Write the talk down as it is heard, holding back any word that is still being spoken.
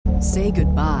Say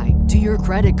goodbye to your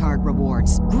credit card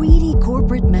rewards. Greedy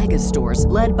corporate mega stores,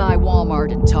 led by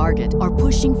Walmart and Target, are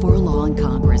pushing for a law in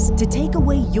Congress to take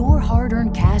away your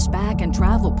hard-earned cash back and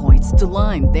travel points to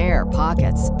line their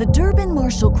pockets. The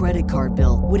Durbin-Marshall credit card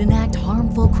bill would enact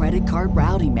harmful credit card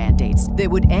routing mandates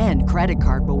that would end credit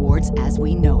card rewards as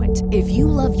we know it. If you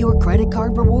love your credit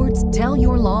card rewards, tell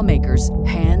your lawmakers,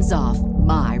 hands off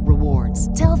my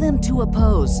rewards. Tell them to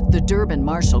oppose the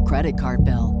Durbin-Marshall credit card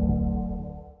bill.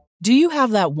 Do you have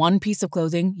that one piece of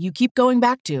clothing you keep going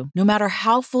back to, no matter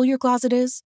how full your closet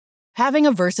is? Having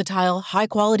a versatile,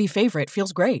 high-quality favorite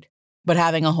feels great, but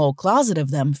having a whole closet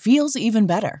of them feels even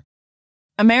better.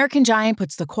 American Giant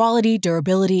puts the quality,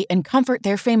 durability, and comfort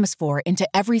they're famous for into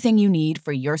everything you need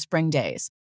for your spring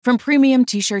days. From premium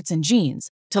t-shirts and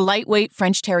jeans to lightweight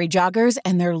French terry joggers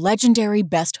and their legendary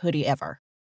best hoodie ever.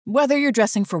 Whether you're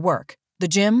dressing for work, the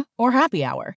gym, or happy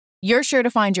hour, you're sure to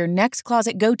find your next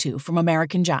closet go-to from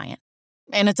American Giant.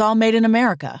 And it's all made in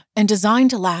America and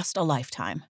designed to last a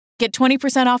lifetime. Get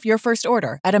 20% off your first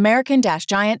order at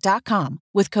american-giant.com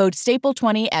with code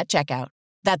STAPLE20 at checkout.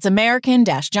 That's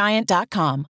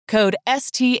american-giant.com, code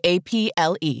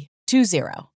STAPLE20.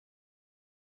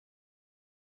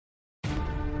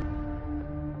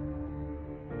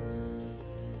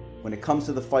 When it comes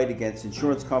to the fight against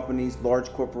insurance companies, large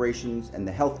corporations, and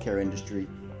the healthcare industry,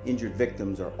 injured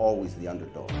victims are always the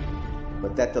underdog.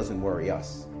 But that doesn't worry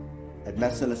us. At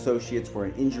Mess & Associates, we're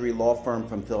an injury law firm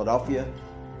from Philadelphia,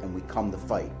 and we come to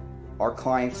fight. Our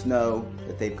clients know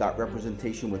that they've got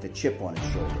representation with a chip on its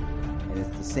shoulder, and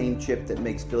it's the same chip that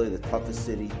makes Philly the toughest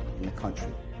city in the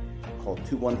country. Call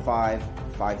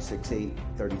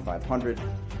 215-568-3500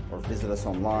 or visit us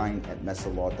online at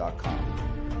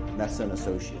messalaw.com. Mess &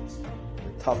 Associates,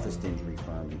 the toughest injury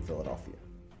firm in Philadelphia.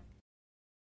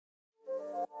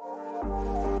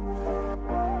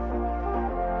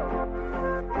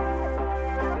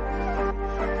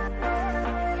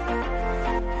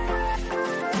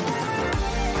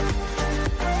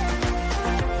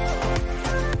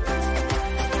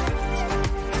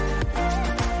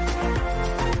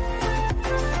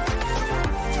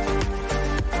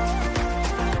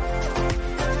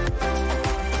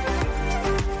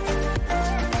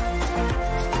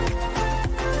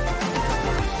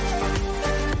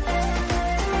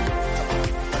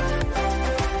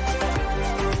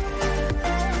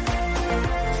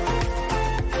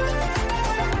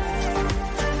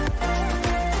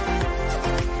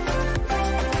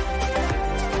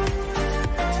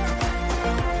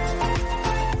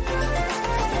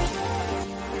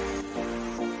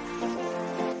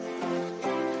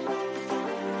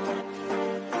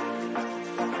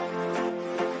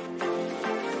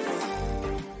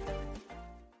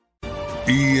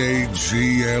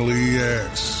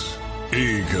 EAGLES,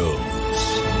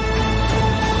 Eagles.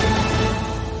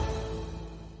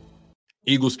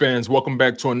 Eagles fans, welcome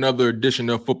back to another edition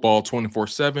of Football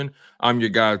 24/7. I'm your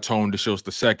guy, Tone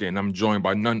DeShields II, and I'm joined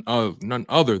by none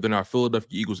other than our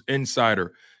Philadelphia Eagles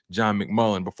insider, John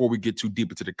McMullen. Before we get too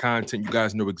deep into the content, you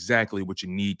guys know exactly what you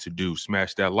need to do.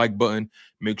 Smash that like button.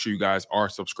 Make sure you guys are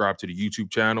subscribed to the YouTube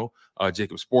channel,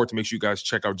 Jacob Sports. Make sure you guys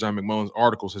check out John McMullen's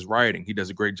articles, his writing. He does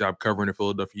a great job covering the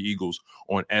Philadelphia Eagles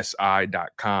on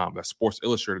SI.com. That's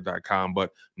sportsillustrated.com,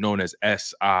 but known as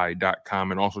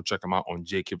SI.com. And also check him out on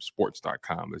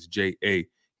jacobsports.com. That's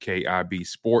JAKIB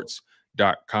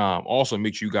Sports.com. Also,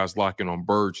 make sure you guys lock in on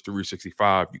Birds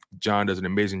 365. John does an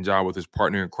amazing job with his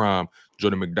partner in crime,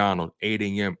 Jordan McDonald, 8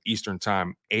 a.m. Eastern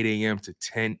Time, 8 a.m. to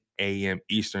 10 a.m.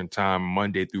 Eastern Time,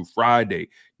 Monday through Friday.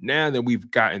 Now that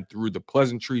we've gotten through the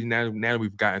pleasantries, now that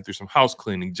we've gotten through some house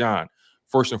cleaning, John,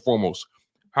 first and foremost,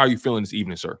 how are you feeling this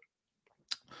evening, sir?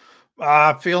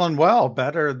 Feeling well,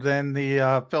 better than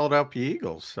the Philadelphia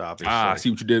Eagles, obviously. I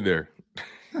see what you did there.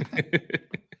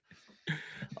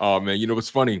 Oh, man, you know what's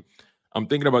funny? I'm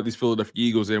thinking about these Philadelphia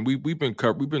Eagles, and we've been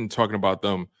talking about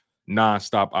them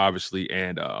nonstop, obviously,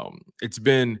 and it's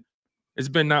been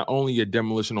not only a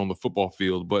demolition on the football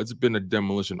field, but it's been a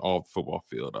demolition off the football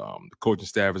field. The coaching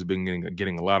staff has been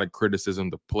getting a lot of criticism.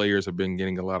 The players have been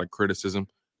getting a lot of criticism.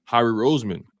 Howie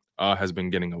Roseman has been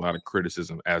getting a lot of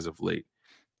criticism as of late.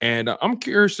 And I'm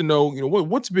curious to know,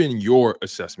 what's been your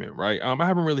assessment, right? I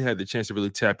haven't really had the chance to really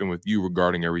tap in with you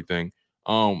regarding everything.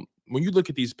 When you look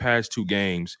at these past two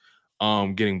games,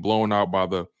 getting blown out by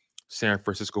the San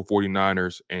Francisco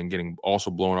 49ers and getting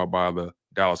also blown out by the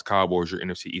Dallas Cowboys, your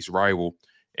NFC East rival,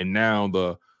 and now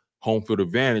the home field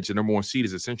advantage, the number one seed,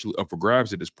 is essentially up for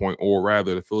grabs at this point, or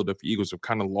rather the Philadelphia Eagles have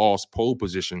kind of lost pole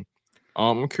position.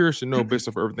 I'm curious to know, based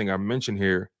off everything I mentioned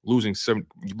here, losing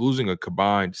a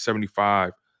combined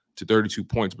 75 to 32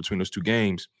 points between those two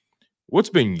games, what's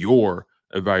been your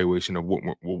evaluation of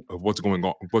what's going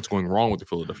wrong with the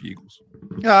Philadelphia Eagles?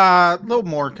 A little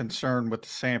more concerned with the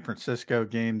San Francisco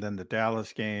game than the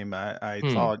Dallas game. I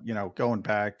thought, going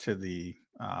back to the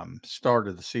start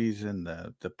of the season,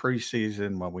 the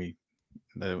preseason,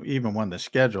 even when the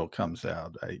schedule comes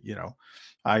out,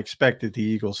 I expected the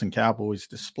Eagles and Cowboys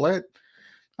to split.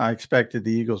 I expected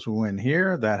the Eagles to win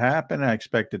here. That happened. I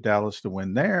expected Dallas to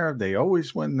win there. They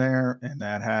always win there, and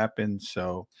that happened.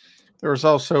 So there was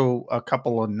also a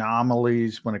couple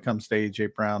anomalies when it comes to A.J.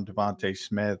 Brown, Devontae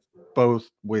Smith, both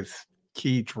with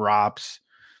key drops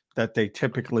that they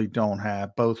typically don't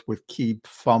have, both with key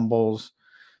fumbles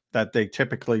that they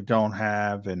typically don't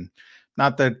have. And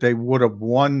not that they would have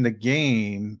won the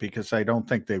game, because I don't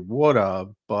think they would have,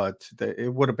 but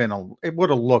it would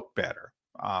have looked better.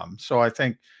 So I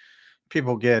think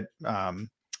people get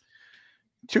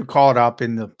too caught up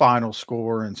in the final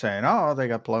score and saying, oh, they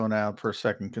got blown out for a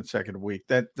second consecutive week.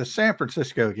 That the San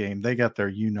Francisco game, they got their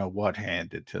what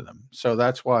handed to them. So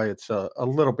that's why it's a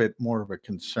little bit more of a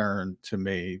concern to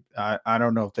me. I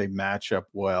don't know if they match up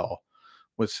well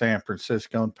with San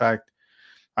Francisco. In fact,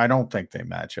 I don't think they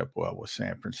match up well with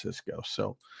San Francisco.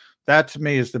 So that to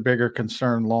me is the bigger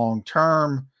concern long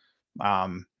term.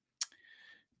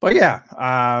 But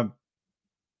yeah,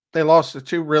 they lost to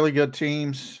two really good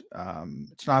teams.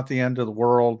 It's not the end of the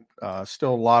world.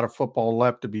 Still a lot of football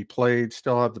left to be played.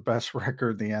 Still have the best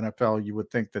record in the NFL. You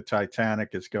would think the Titanic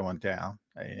is going down,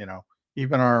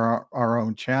 even our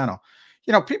own channel.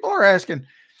 People are asking,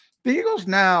 the Eagles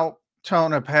now,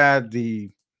 Tone, have had the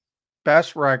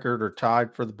best record or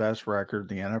tied for the best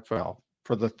record in the NFL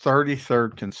for the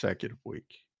 33rd consecutive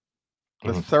week,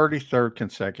 the 33rd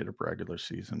consecutive regular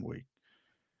season week.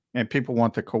 And people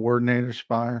want the coordinators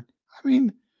fired. I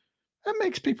mean, that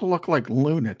makes people look like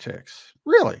lunatics.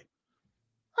 Really.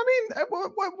 I mean,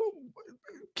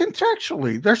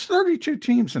 contextually, there's 32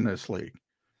 teams in this league.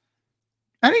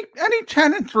 Any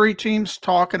 10-3 teams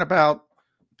talking about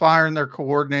firing their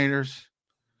coordinators?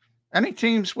 Any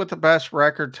teams with the best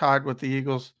record tied with the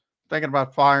Eagles thinking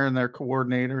about firing their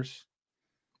coordinators?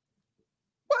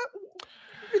 What?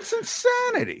 It's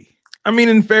insanity. I mean,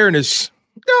 in fairness,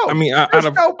 no, I mean, there's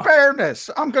no fairness.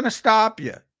 I'm going to stop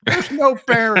you. There's no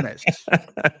fairness.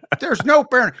 There's no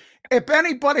fairness. If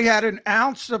anybody had an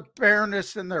ounce of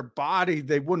fairness in their body,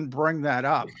 they wouldn't bring that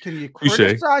up. Can you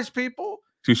criticize people?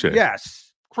 Touche.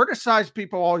 Yes. Criticize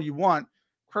people all you want.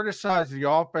 Criticize the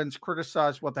offense.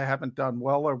 Criticize what they haven't done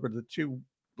well over the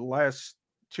last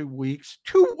 2 weeks.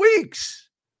 2 weeks.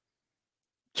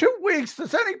 2 weeks.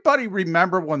 Does anybody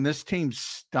remember when this team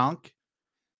stunk?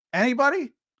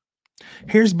 Anybody?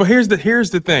 Here's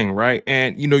the thing, right?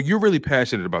 And you're really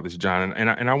passionate about this, John, and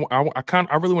I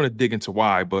really want to dig into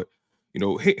why, but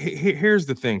here's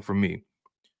the thing for me.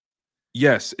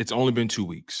 Yes, it's only been 2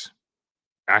 weeks.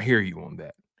 I hear you on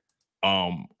that.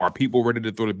 Are people ready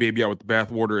to throw the baby out with the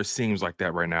bathwater? It seems like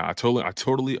that right now. I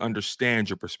totally understand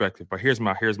your perspective, but here's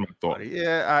my thought.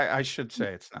 Yeah, I should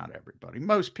say it's not everybody.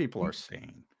 Most people are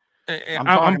sane. I'm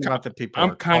talking about the people.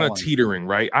 I'm kind of teetering,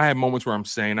 right? I have moments where I'm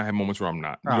sane. I have moments where I'm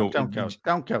not. Don't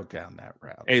go down that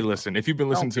route. Hey, listen, if you've been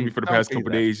listening to me for the past couple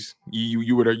of days,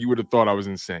 you would have thought I was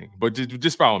insane. But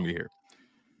just follow me here.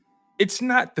 It's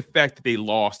not the fact that they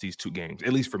lost these two games,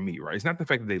 at least for me, right? It's not the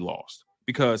fact that they lost,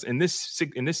 because in this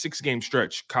 6 game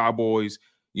stretch, Cowboys,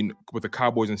 with the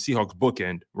Cowboys and Seahawks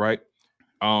bookend, right?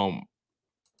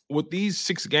 With these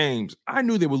 6 games, I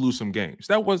knew they would lose some games.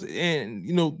 That was, and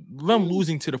them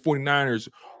losing to the 49ers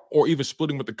or even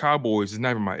splitting with the Cowboys is not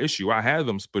even my issue. I had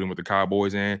them splitting with the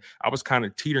Cowboys, and I was kind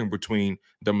of teetering between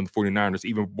them and the 49ers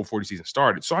even before the season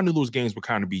started. So I knew those games would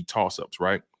kind of be toss-ups,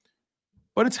 right?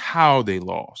 But it's how they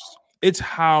lost. It's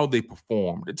how they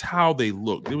performed. It's how they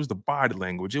looked. It was the body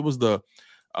language. It was the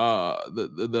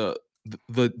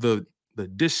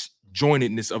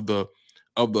disjointedness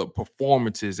of the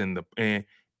performances and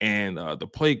the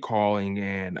play calling,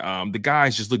 and the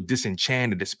guys just looked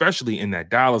disenchanted, especially in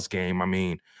that Dallas game. I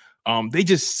mean, they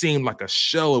just seemed like a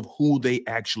shell of who they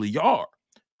actually are.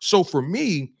 So for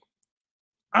me,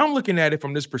 I'm looking at it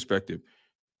from this perspective.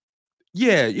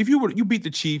 Yeah, if you beat the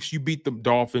Chiefs, you beat the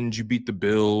Dolphins, you beat the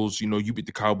Bills, you beat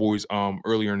the Cowboys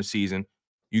earlier in the season,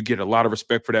 you get a lot of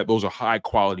respect for that. Those are high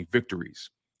quality victories.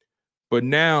 But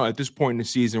now at this point in the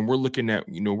season, we're looking at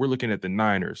the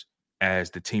Niners as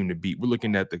the team to beat. We're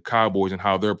looking at the Cowboys and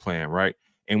how they're playing, right?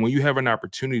 And when you have an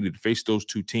opportunity to face those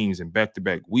two teams in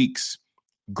back-to-back weeks,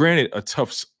 granted a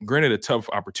tough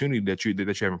opportunity that you have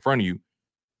in front of you,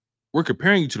 we're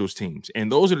comparing you to those teams.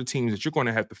 And those are the teams that you're going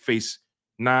to have to face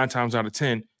 9 times out of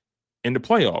 10 in the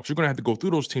playoffs. You're going to have to go through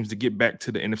those teams to get back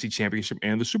to the NFC Championship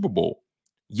and the Super Bowl.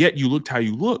 Yet you looked how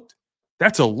you looked.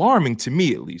 That's alarming to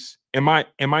me, at least. Am I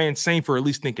insane for at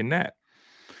least thinking that?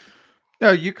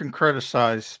 No, you can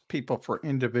criticize people for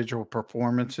individual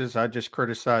performances. I just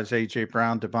criticize A.J.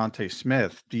 Brown, Devontae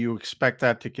Smith. Do you expect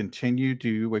that to continue? Do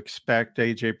you expect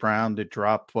A.J. Brown to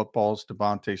drop footballs,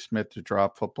 Devontae Smith to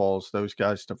drop footballs, those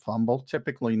guys to fumble?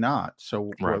 Typically not.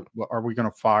 So Right. what are we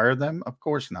going to fire them? Of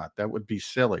course not. That would be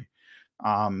silly.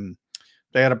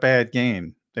 They had a bad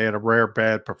game. They had a rare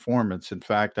bad performance. In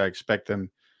fact, I expect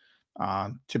them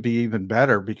to be even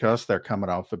better because they're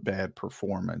coming off a bad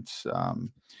performance.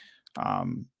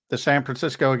 The San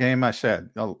Francisco game, I said,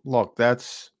 look,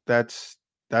 that's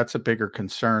a bigger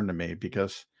concern to me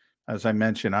because, as I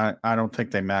mentioned, I don't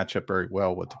think they match up very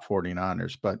well with the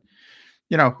 49ers. But,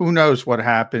 who knows what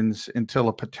happens until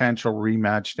a potential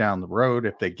rematch down the road.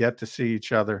 If they get to see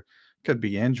each other, could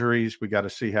be injuries. We got to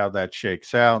see how that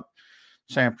shakes out.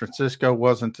 San Francisco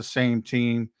wasn't the same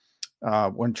team.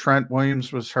 When Trent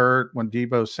Williams was hurt, when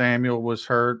Deebo Samuel was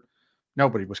hurt,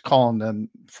 nobody was calling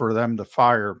for them to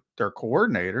fire their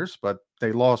coordinators, but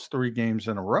they lost 3 games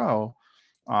in a row.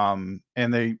 And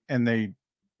they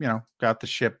got the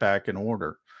ship back in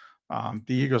order.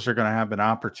 The Eagles are going to have an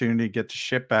opportunity to get the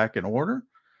ship back in order.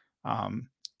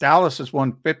 Dallas has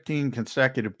won 15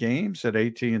 consecutive games at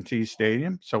AT&T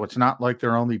Stadium. So it's not like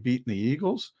they're only beating the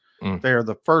Eagles. They are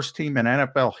the first team in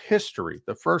NFL history,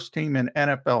 to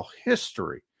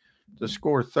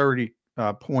score 30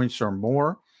 points or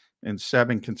more in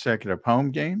 7 consecutive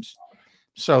home games.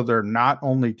 So they're not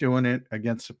only doing it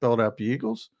against the Philadelphia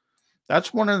Eagles.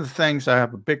 That's one of the things I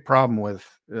have a big problem with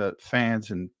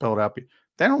fans in Philadelphia.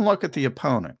 They don't look at the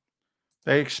opponent.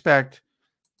 They expect,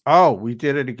 we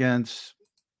did it against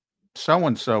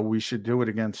so-and-so. We should do it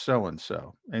against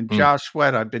so-and-so. And Josh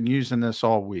Sweat, I've been using this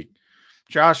all week.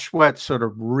 Josh Sweat sort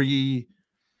of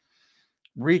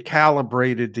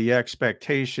recalibrated the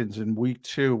expectations in week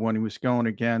 2 when he was going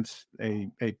against a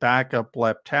backup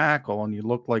left tackle, and he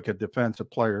looked like a defensive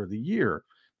player of the year.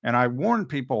 And I warned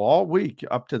people all week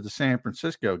up to the San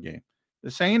Francisco game.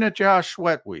 This ain't a Josh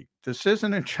Sweat week. This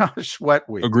isn't a Josh Sweat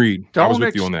week. Agreed. Don't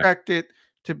expect it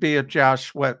to be a Josh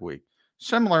Sweat week.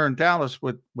 Similar in Dallas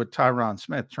with Tyron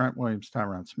Smith, Trent Williams,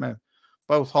 Tyron Smith,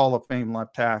 both Hall of Fame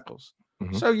left tackles.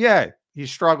 Mm-hmm. So, he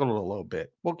struggled a little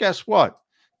bit. Well, guess what?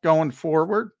 Going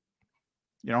forward,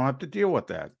 you don't have to deal with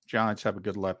that. Giants have a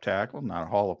good left tackle, not a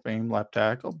Hall of Fame left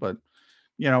tackle, but,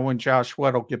 when Josh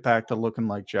Sweat will get back to looking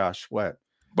like Josh Sweat.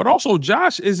 But also,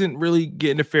 Josh isn't really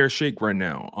getting a fair shake right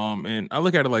now. And I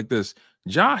look at it like this.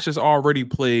 Josh has already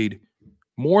played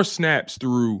more snaps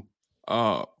through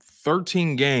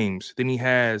 13 games than he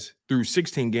has through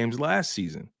 16 games last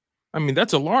season. I mean,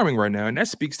 that's alarming right now. And that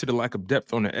speaks to the lack of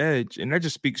depth on the edge. And that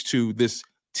just speaks to this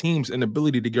team's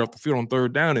inability to get off the field on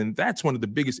third down. And that's one of the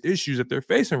biggest issues that they're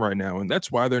facing right now. And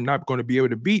that's why they're not going to be able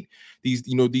to beat these,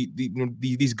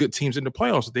 these good teams in the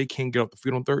playoffs. They can't get off the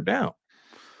field on third down.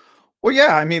 Well,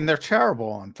 yeah, I mean, they're terrible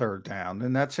on third down,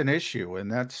 and that's an issue,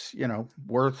 and that's,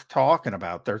 worth talking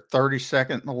about. They're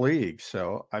 32nd in the league.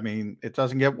 So, I mean, it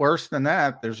doesn't get worse than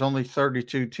that. There's only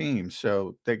 32 teams,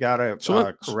 so they got to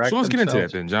correct. So let's get into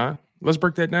that then, John. Let's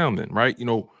break that down then, right?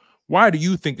 Why do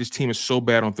you think this team is so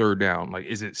bad on third down? Like,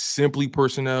 is it simply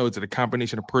personnel? Is it a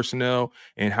combination of personnel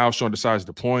and how Sean decides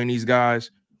deploying these guys?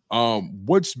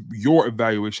 What's your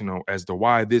evaluation as to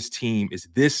why this team is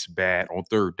this bad on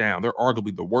third down? They're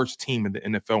arguably the worst team in the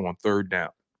NFL on third down.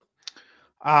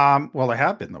 Well, they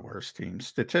have been the worst team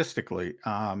statistically.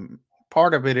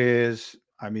 Part of it is,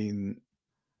 I mean,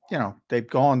 they've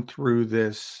gone through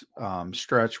this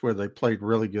stretch where they played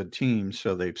really good teams,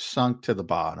 so they've sunk to the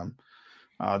bottom.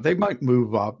 They might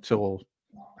move up till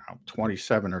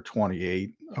 27 or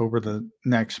 28 over the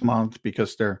next month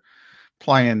because they're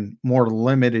playing more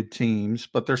limited teams,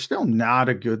 but they're still not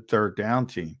a good third down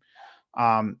team.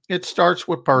 It starts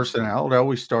with personnel. It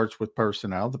always starts with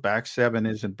personnel. The back seven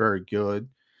isn't very good.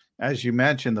 As you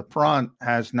mentioned, the front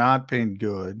has not been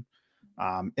good.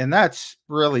 And that's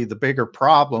really the bigger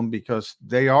problem because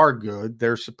they are good.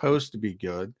 They're supposed to be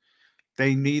good.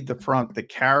 They need the front to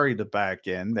carry the back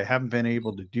end. They haven't been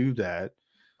able to do that.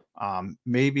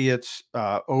 Maybe it's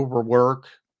overwork.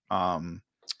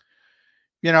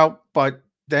 But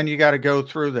then you got to go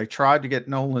through. They tried to get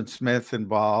Nolan Smith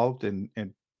involved and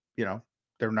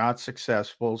they're not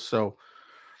successful. So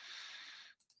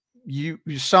you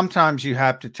sometimes you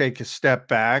have to take a step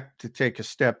back to take a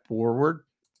step forward.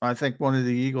 I think one of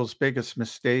the Eagles' biggest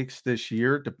mistakes this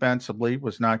year defensively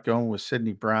was not going with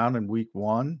Sidney Brown in week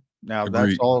 1. Now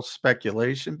that's all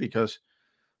speculation because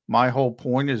my whole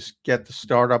point is get the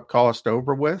startup cost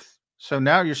over with. So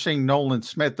now you're seeing Nolan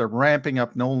Smith. They're ramping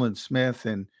up Nolan Smith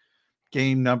and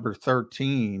game number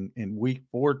 13 in week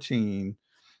 14.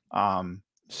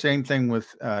 Same thing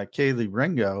with Kaylee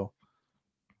Ringo.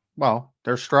 Well,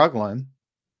 they're struggling.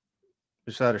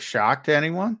 Is that a shock to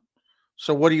anyone?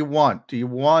 So what do you want? Do you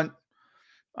want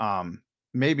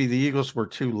maybe the Eagles were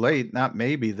too late? Not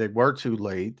maybe, they were too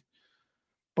late.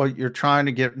 But you're trying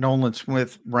to get Nolan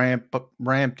Smith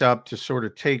ramped up to sort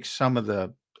of take some of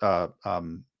the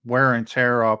wear and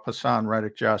tear off Hassan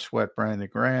Reddick, Josh Sweat, Brandon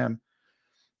Graham,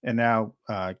 and now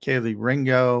Kaylee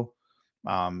Ringo.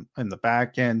 In the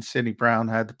back end, Sidney Brown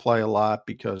had to play a lot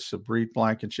because of Reed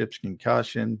Blankenship's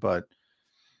concussion, but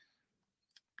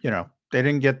they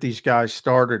didn't get these guys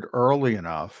started early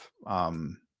enough.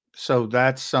 So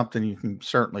that's something you can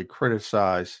certainly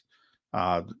criticize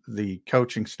the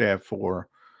coaching staff for.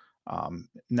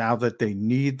 Now that they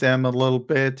need them a little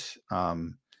bit,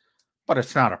 but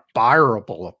it's not a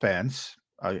fireable offense.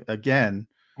 Again,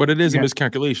 but it is a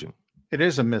miscalculation. It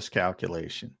is a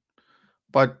miscalculation.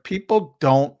 But people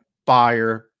don't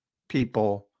fire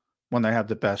people when they have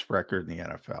the best record in the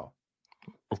NFL.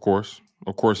 Of course.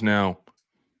 Now,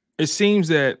 it seems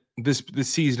that this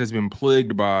season has been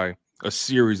plagued by a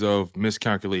series of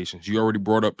miscalculations. You already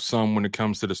brought up some when it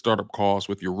comes to the startup costs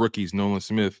with your rookies, Nolan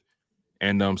Smith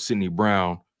and Sidney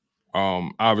Brown.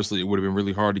 Obviously, it would have been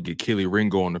really hard to get Kaylee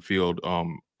Ringo on the field,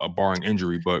 barring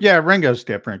injury. But yeah, Ringo's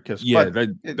different because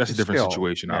that's a different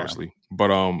situation, obviously. But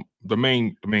the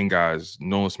main guys,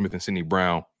 Nolan Smith and Sidney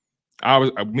Brown.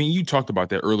 You talked about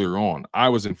that earlier on. I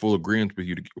was in full agreement with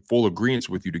you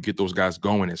to get those guys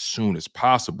going as soon as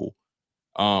possible.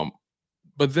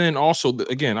 But then also,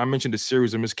 again, I mentioned a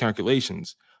series of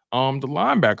miscalculations. The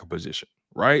linebacker position,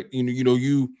 right?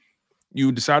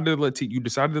 You decided to let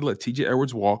TJ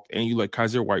Edwards walk, and you let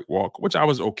Kaiser White walk, which I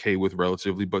was okay with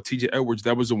relatively. But TJ Edwards,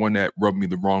 that was the one that rubbed me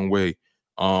the wrong way,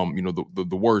 the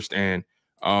worst. And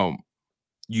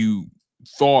you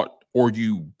thought, or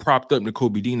you propped up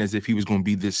Nakobe Dean as if he was going to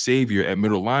be this savior at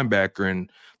middle linebacker,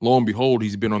 and lo and behold,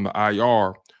 he's been on the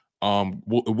IR.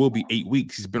 It will be 8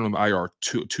 weeks. He's been on the IR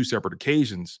two separate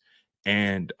occasions,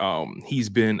 and he's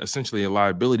been essentially a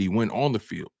liability when on the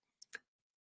field.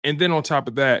 And then on top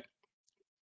of that,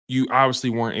 you obviously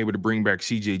weren't able to bring back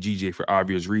CJ GJ for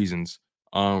obvious reasons.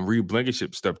 Reed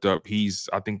Blankenship stepped up. He's,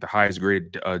 I think, the highest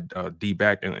graded D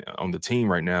back on the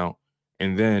team right now.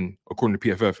 And then, according to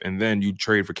PFF, and then you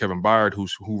trade for Kevin Byard, who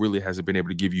really hasn't been able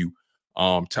to give you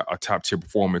a top tier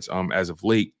performance as of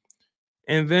late.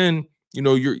 And then,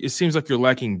 it seems like you're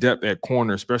lacking depth at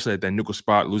corner, especially at that nickel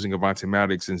spot, losing Avonte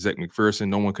Maddox and Zach McPherson.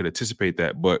 No one could anticipate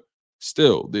that, but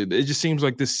still, it just seems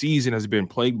like this season has been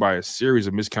plagued by a series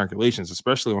of miscalculations,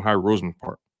 especially on Howie Roseman's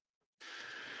part.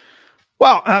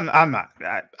 Well, I'm not.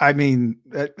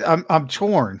 I'm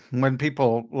torn when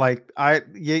people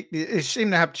you seem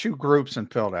to have two groups in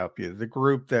Philadelphia: the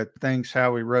group that thinks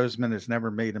Howie Roseman has never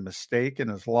made a mistake in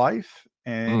his life,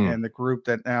 and the group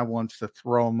that now wants to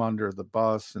throw him under the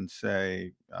bus and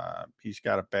say he's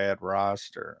got a bad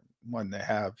roster when they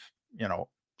have,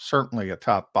 certainly a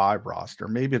top 5 roster.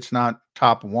 Maybe it's not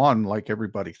top 1 like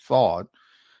everybody thought,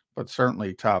 but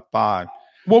certainly top 5.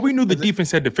 Well, we knew the defense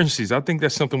had deficiencies. I think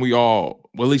that's something we all,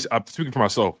 well, at least I'm speaking for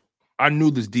myself. I knew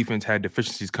this defense had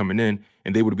deficiencies coming in,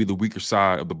 and they would be the weaker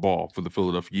side of the ball for the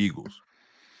Philadelphia Eagles.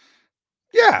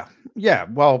 Yeah.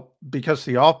 Well, because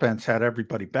the offense had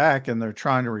everybody back, and they're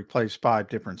trying to replace 5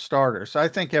 different starters. I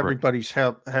think everybody's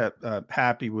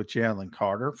happy with Jalen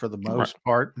Carter for the most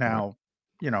part. Now,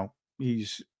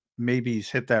 he's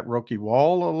hit that rookie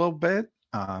wall a little bit.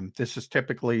 This is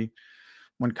typically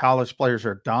when college players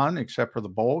are done, except for the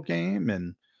bowl game.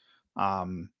 And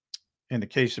in the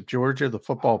case of Georgia, the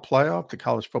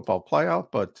college football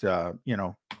playoff. But,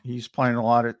 he's playing a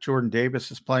lot. Jordan Davis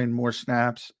is playing more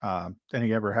snaps than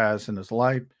he ever has in his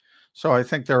life. So I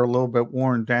think they're a little bit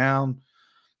worn down.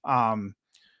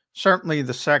 Certainly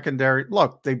the secondary,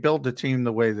 look, they build the team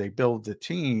the way they build the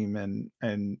team.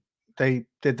 And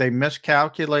did they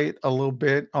miscalculate a little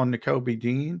bit on Nakobe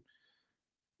Dean?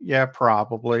 Yeah,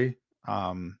 probably.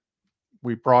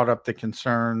 We brought up the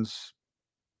concerns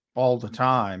all the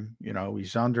time.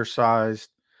 He's undersized.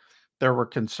 There were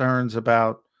concerns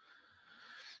about,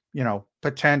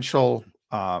 potential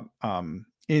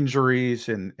injuries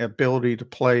and ability to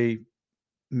play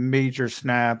major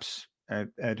snaps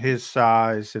at his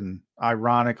size. And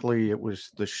ironically, it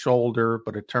was the shoulder,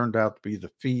 but it turned out to be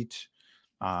the feet.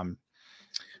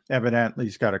 Evidently,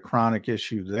 he's got a chronic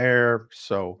issue there.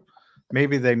 So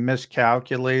maybe they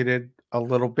miscalculated a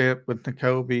little bit with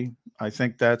Nakobe. I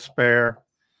think that's fair.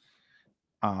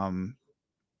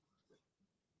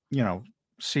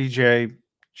 CJ,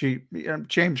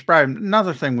 James Bryant.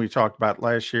 Another thing we talked about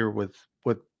last year with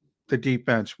the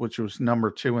defense, which was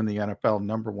number 2 in the NFL,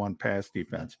 number 1 pass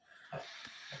defense.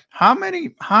 How many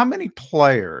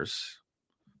players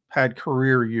had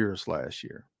career years last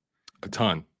year? A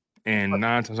ton. And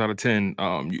 9 times out of 10,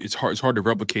 it's hard to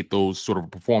replicate those sort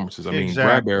of performances. I mean,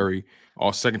 Exactly. Bradbury,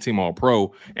 all second team All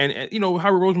Pro, and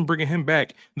Howard Roseman bringing him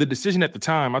back. The decision at the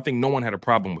time, I think no one had a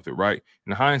problem with it, right?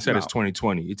 In hindsight, it's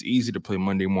 2020. It's easy to play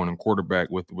Monday morning quarterback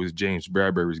with James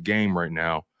Bradbury's game right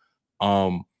now.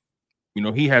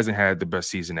 He hasn't had the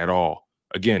best season at all.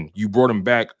 Again, you brought him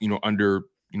back, under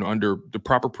the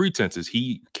proper pretenses.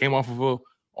 He came off of a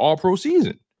All Pro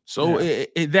season, so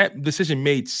that decision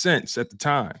made sense at the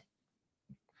time.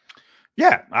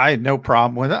 Yeah, I had no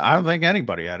problem with it. I don't think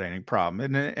anybody had any problem.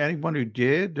 And anyone who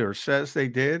did or says they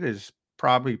did is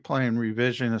probably playing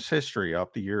revisionist history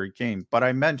off the year he came. But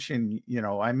I mention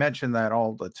that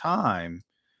all the time.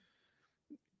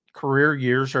 Career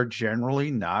years are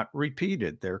generally not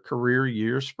repeated. They're career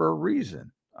years for a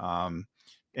reason. And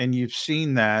you've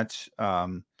seen that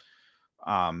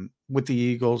with the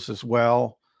Eagles as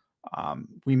well.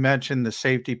 We mentioned the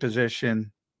safety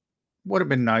position. Would have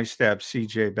been nice to have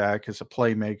CJ back as a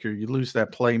playmaker. You lose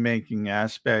that playmaking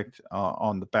aspect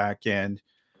on the back end.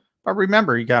 But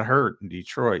remember, he got hurt in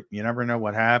Detroit. You never know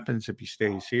what happens if he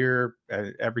stays here.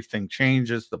 Everything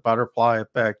changes, the butterfly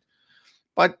effect.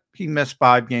 But he missed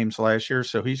 5 games last year,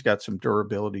 so he's got some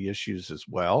durability issues as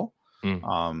well.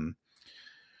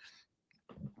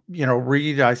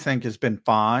 Reed, I think, has been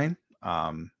fine.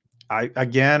 I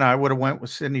would have went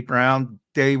with Sidney Brown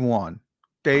day one.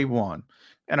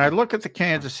 And I look at the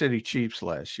Kansas City Chiefs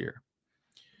last year.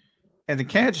 And the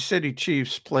Kansas City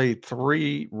Chiefs played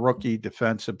 3 rookie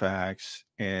defensive backs,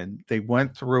 and they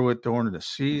went through it during the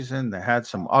season. They had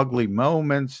some ugly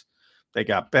moments. They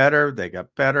got better,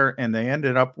 and they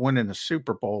ended up winning the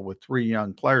Super Bowl with 3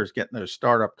 young players, getting those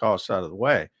startup costs out of the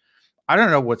way. I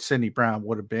don't know what Sidney Brown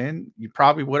would have been. You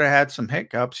probably would have had some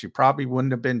hiccups. You probably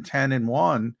wouldn't have been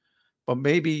 10-1, but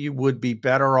maybe you would be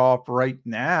better off right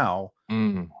now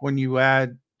when you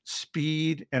add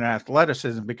speed and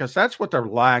athleticism, because that's what they're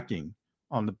lacking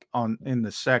in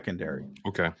the secondary.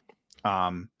 Okay.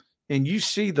 And you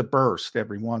see the burst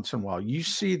every once in a while. You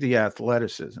see the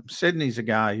athleticism. Sidney's a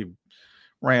guy who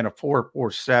ran a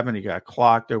 4.47. He got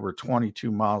clocked over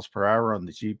 22 miles per hour on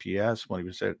the GPS when he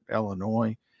was at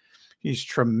Illinois. He's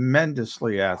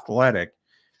tremendously athletic,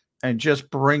 and just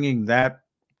bringing that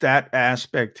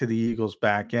aspect to the Eagles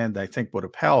back end, I think, would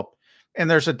have helped. And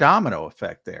there's a domino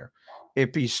effect there.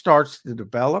 If he starts to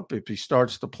develop, if he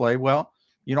starts to play well,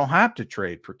 you don't have to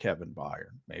trade for Kevin Byard.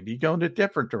 Maybe you go in a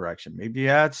different direction. Maybe you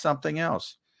add something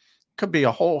else. Could be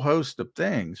a whole host of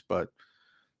things, but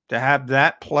to have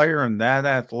that player and that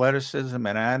athleticism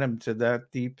and add him to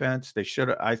that defense, they should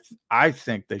have. I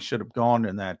think they should have gone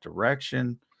in that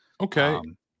direction. Okay,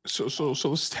 so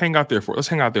let's hang out there for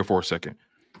a second.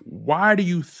 Why do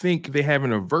you think they have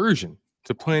an aversion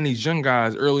to playing these young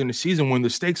guys early in the season when the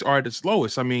stakes are at its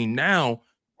lowest? I mean, now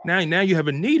you have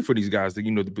a need for these guys to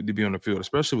be on the field,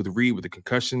 especially with Reed with the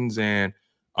concussions and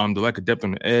the lack of depth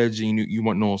on the edge, and you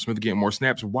want Nolan Smith to get more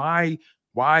snaps. Why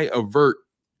avert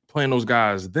playing those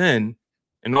guys then,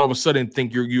 and all of a sudden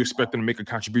think you expect them to make a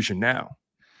contribution now?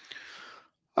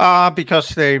 Because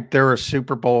they're a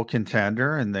Super Bowl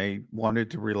contender, and they wanted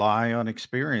to rely on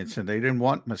experience, and they didn't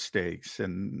want mistakes.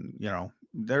 And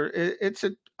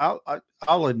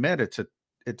I'll admit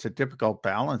it's a difficult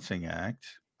balancing act.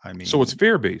 I mean, so it's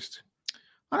fear-based.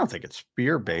 I don't think it's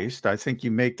fear-based. I think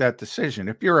you make that decision.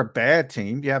 If you're a bad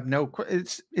team, you have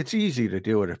it's easy to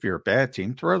do it. If you're a bad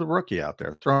team, throw the rookie out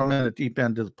there, throw him in the deep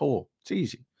end of the pool. It's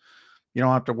easy. You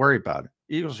don't have to worry about it.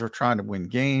 Eagles are trying to win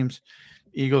games.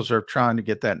 Eagles are trying to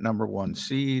get that number 1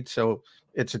 seed. So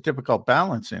it's a difficult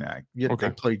balancing act. They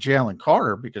play Jalen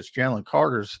Carter because Jalen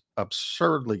Carter's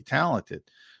absurdly talented.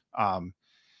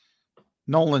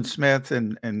 Nolan Smith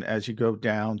and as you go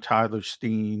down, Tyler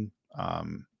Steen,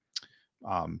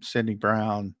 Sidney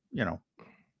Brown,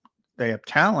 they have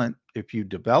talent. If you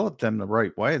develop them the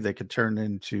right way, they could turn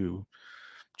into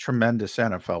tremendous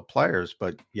NFL players,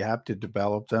 but you have to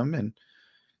develop them. And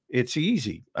it's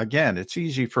easy. Again, it's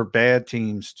easy for bad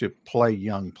teams to play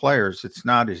young players. It's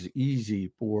not as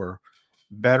easy for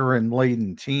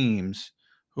veteran-laden teams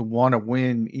who want to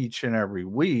win each and every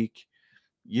week.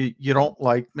 You don't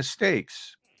like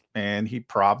mistakes, and he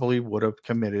probably would have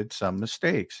committed some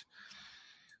mistakes.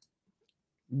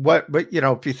 But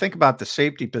if you think about the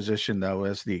safety position, though,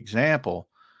 as the example,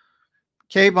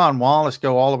 Kayvon Wallace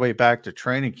go all the way back to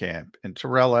training camp, and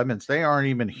Terrell Evans, they aren't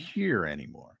even here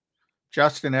anymore.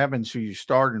 Justin Evans, who you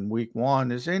start in week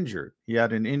 1, is injured. He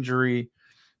had an injury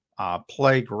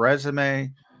plagued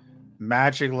resume.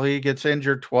 magically gets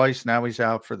injured twice. Now he's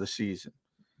out for the season.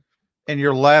 And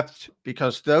you're left,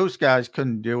 because those guys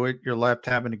couldn't do it, you're left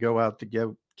having to go out to get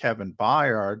Kevin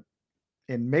Byard.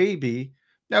 And maybe,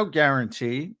 no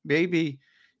guarantee, maybe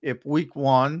if week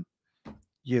one,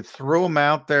 you threw him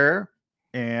out there,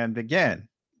 and again,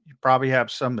 you probably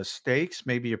have some mistakes.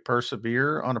 Maybe you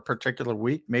persevere on a particular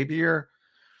week. Maybe you're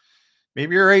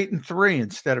 8-3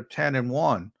 instead of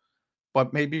 10-1,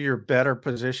 but maybe you're better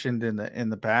positioned in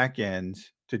the back end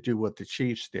to do what the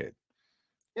Chiefs did.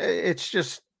 It's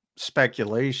just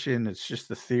speculation. It's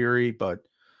just a theory, but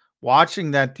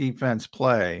watching that defense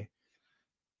play,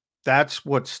 that's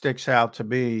what sticks out to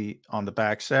me on the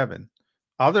back seven.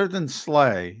 Other than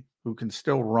Slay, who can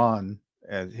still run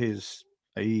at his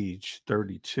age,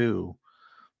 32,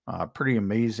 pretty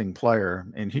amazing player,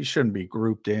 and he shouldn't be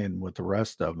grouped in with the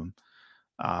rest of them.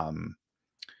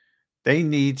 They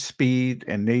need speed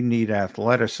and they need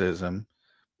athleticism,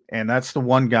 and that's the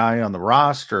one guy on the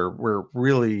roster where it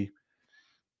really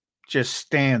just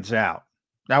stands out.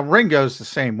 Now, Ringo's the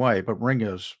same way, but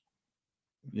Ringo's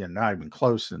not even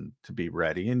close to be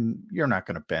ready, and you're not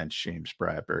going to bench James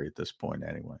Bradbury at this point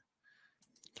anyway.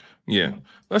 Yeah,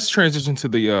 let's transition to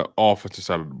the offensive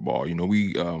side of the ball.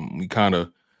 We kind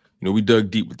of, we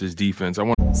dug deep with this defense. I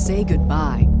want Say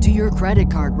goodbye to your credit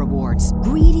card rewards.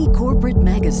 Greedy corporate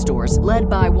mega stores, led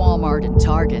by Walmart and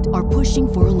Target, are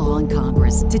pushing for a law in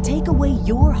Congress to take away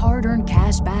your hard-earned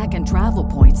cash back and travel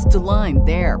points to line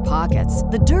their pockets.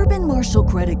 The Durbin-Marshall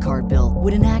credit card bill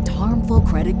would enact harmful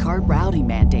credit card routing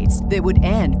mandates that would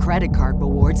end credit card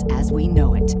rewards as we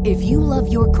know it. If you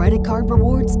love your credit card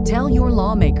rewards, tell your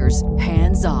lawmakers,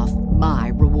 hands off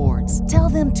my rewards. Tell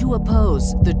them to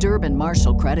oppose the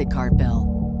Durbin-Marshall credit card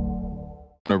bill.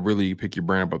 to really pick your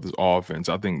brain about this offense.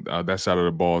 I think that side of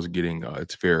the ball is getting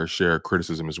its fair share of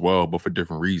criticism as well, but for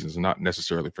different reasons, not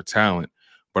necessarily for talent.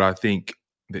 But I think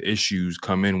the issues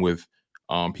come in with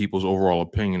people's overall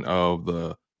opinion of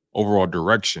the overall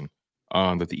direction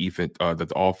that the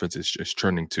offense is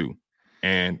trending to.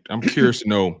 And I'm curious to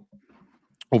know,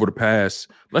 over the past,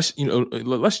 let's just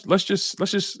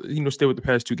stay with the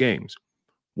past two games.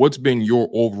 What's been your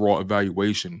overall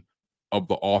evaluation of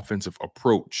the offensive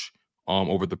approach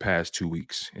over the past 2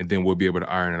 weeks? And then we'll be able to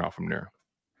iron it out from there.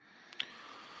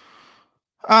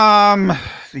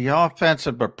 The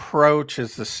offensive approach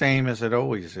is the same as it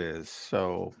always is.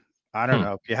 So I don't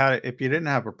know, if you didn't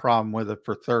have a problem with it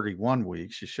for 31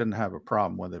 weeks, you shouldn't have a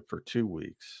problem with it for 2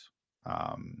 weeks.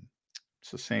 It's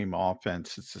the same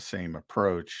offense. It's the same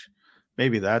approach.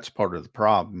 Maybe that's part of the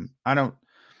problem. I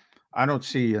don't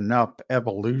see enough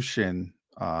evolution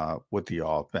with the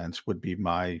offense would be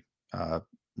my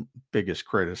biggest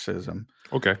criticism.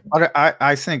 Okay. But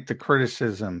I think the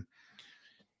criticism,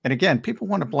 and again, people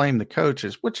want to blame the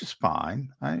coaches, which is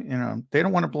fine. They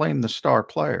don't want to blame the star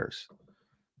players.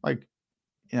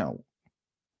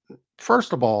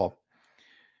 First of all,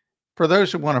 for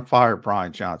those who want to fire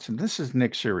Brian Johnson, this is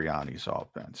Nick Sirianni's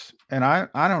offense. And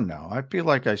I don't know. I feel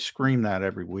like I scream that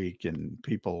every week and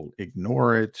people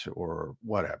ignore it or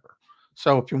whatever.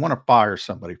 So if you want to fire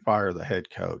somebody, fire the head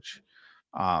coach.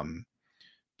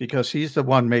 Because he's the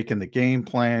one making the game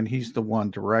plan. He's the one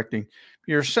directing.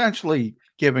 You're essentially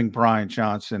giving Brian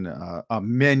Johnson a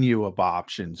menu of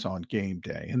options on game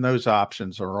day. And those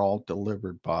options are all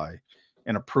delivered by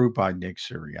and approved by Nick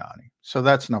Sirianni. So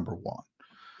that's number one.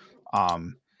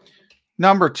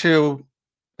 Number two,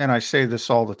 and I say this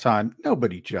all the time,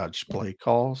 nobody judged play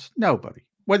calls. Nobody.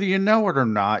 Whether you know it or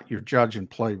not, you're judging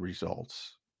play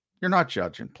results. You're not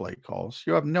judging play calls.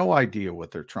 You have no idea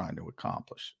what they're trying to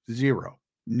accomplish. Zero.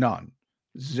 None.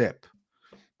 Zip.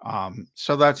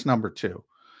 So that's number two.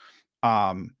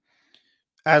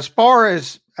 As far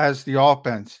as the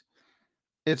offense,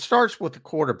 it starts with the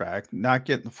quarterback not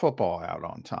getting the football out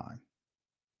on time.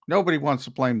 Nobody wants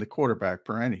to blame the quarterback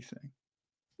for anything.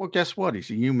 Well, guess what? He's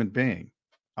a human being.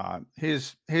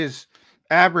 His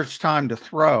average time to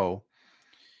throw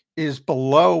is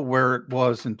below where it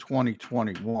was in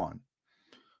 2021.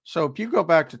 So if you go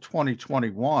back to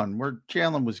 2021, where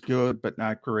Jalen was good but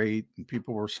not great, and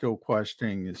people were still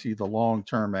questioning, is he the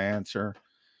long-term answer?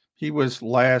 He was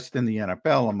last in the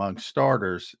NFL among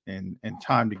starters in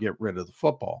time to get rid of the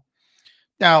football.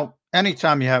 Now,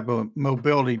 anytime you have a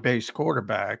mobility-based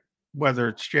quarterback, whether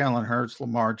it's Jalen Hurts,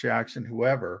 Lamar Jackson,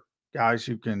 whoever, guys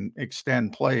who can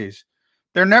extend plays,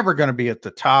 they're never going to be at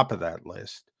the top of that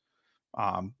list,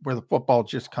 where the football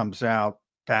just comes out,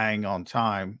 bang, on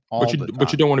time. But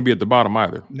you don't want to be at the bottom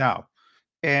either. No.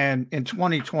 And in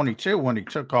 2022, when he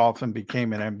took off and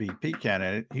became an MVP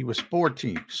candidate, he was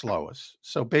 14th slowest.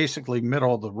 So basically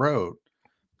middle of the road.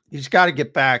 He's got to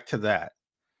get back to that.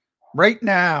 Right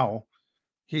now,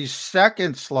 He's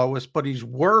second slowest, but he's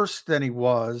worse than he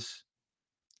was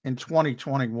in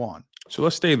 2021. So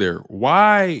let's stay there.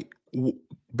 Why?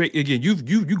 Again, you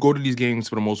go to these games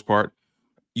for the most part.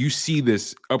 You see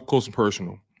this up close and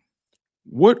personal.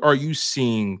 What are you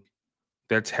seeing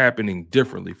that's happening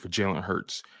differently for Jalen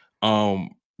Hurts?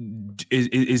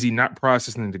 Is he not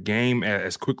processing the game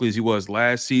as quickly as he was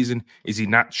last season? Is he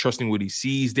not trusting what he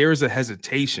sees? There is a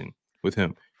hesitation with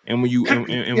him, and when you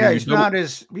he's not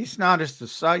as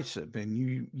decisive,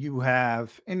 and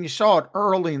you saw it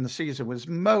early in the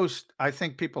season. I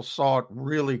think people saw it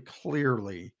really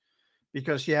clearly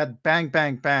because you had bang,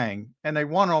 bang, bang, and they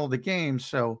won all the games,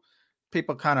 so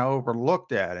people kind of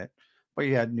overlooked at it. But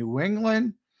you had New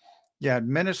England, you had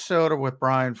Minnesota with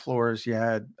Brian Flores, you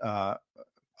had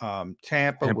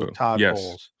Tampa with Todd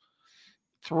Bowles.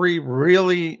 3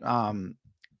 really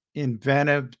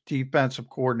inventive defensive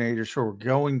coordinators who are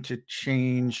going to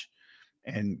change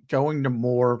and going to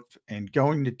morph and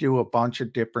going to do a bunch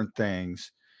of different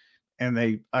things. And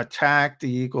they attacked the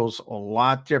Eagles a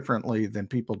lot differently than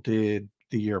people did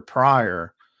the year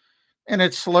prior. And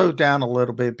it slowed down a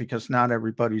little bit because not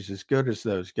everybody's as good as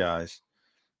those guys.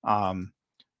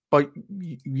 But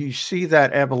you see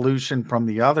that evolution from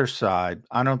the other side.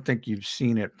 I don't think you've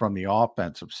seen it from the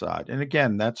offensive side. And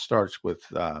again, that starts with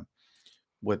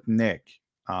Nick.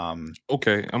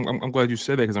 Okay, I'm glad you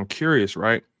said that because I'm curious,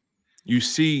 right? We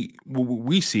see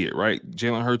it, right?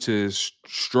 Jalen Hurts is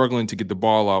struggling to get the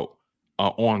ball out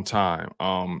on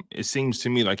time. It seems to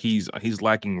me like he's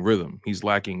lacking rhythm. He's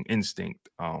lacking instinct.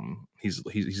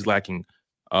 He's lacking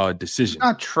decision. He's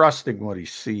not trusting what he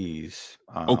sees.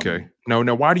 Okay. Now,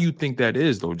 why do you think that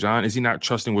is, though, John? Is he not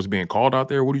trusting what's being called out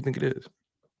there? What do you think it is?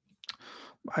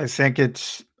 I think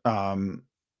it's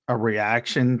a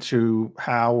reaction to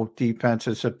how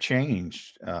defenses have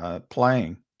changed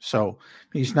playing. So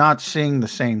he's not seeing the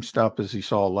same stuff as he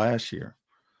saw last year.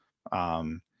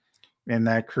 And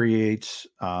that creates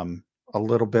a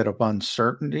little bit of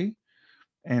uncertainty.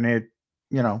 And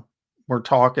we're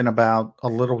talking about a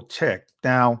little tick.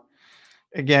 Now,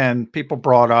 again, people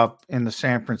brought up in the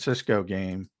San Francisco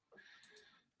game,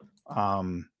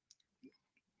 a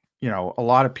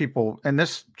lot of people, and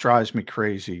this drives me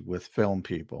crazy with film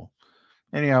people.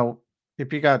 And,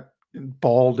 if you got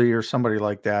Baldy or somebody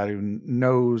like that who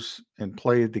knows and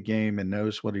played the game and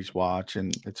knows what he's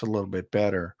watching, it's a little bit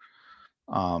better.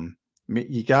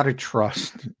 You got to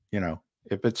trust,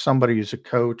 if it's somebody who's a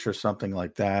coach or something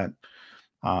like that,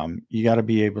 you got to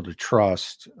be able to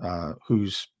trust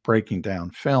who's breaking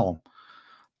down film.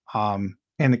 In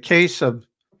the case of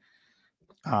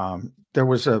there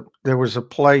was a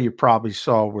play you probably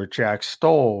saw where Jack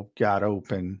Stoll got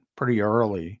open pretty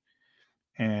early,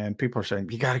 and people are saying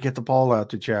you got to get the ball out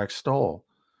to Jack Stoll.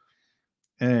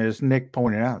 And as Nick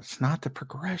pointed out, it's not the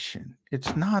progression.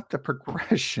 It's not the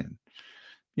progression.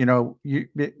 The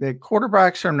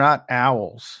quarterbacks are not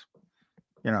owls.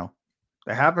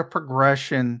 They have a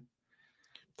progression.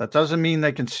 That doesn't mean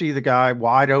they can see the guy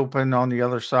wide open on the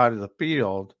other side of the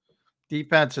field.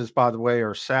 Defenses, by the way,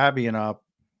 are savvy enough,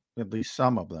 at least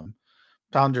some of them,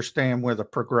 to understand where the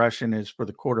progression is for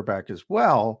the quarterback as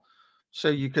well. So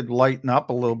you could lighten up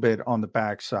a little bit on the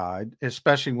backside,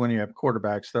 especially when you have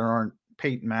quarterbacks that aren't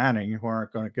Peyton Manning, who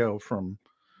aren't going to go from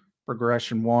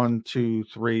progression 1, 2,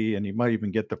 3, and you might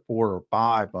even get to 4 or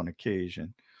 5 on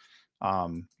occasion.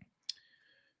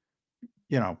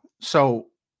 So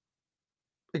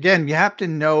again, you have to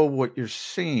know what you're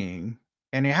seeing,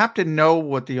 and you have to know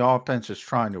what the offense is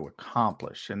trying to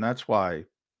accomplish. And that's why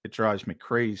it drives me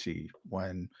crazy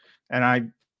and I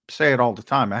say it all the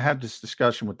time. I had this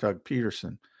discussion with Doug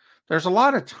Peterson. There's a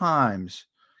lot of times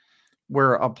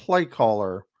where a play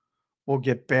caller will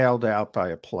get bailed out by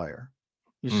a player.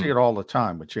 You see it all the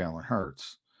time with Jalen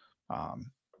Hurts.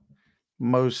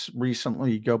 Most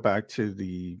recently, you go back to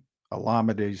the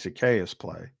Olamide Zaccheaus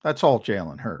play. That's all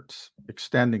Jalen Hurts.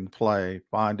 Extending play,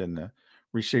 finding the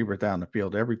receiver down the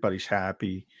field. Everybody's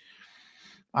happy.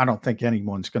 I don't think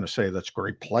anyone's going to say that's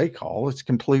great play call. It's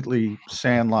completely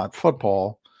sandlot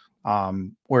football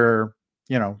where,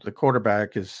 the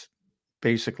quarterback is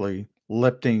basically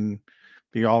lifting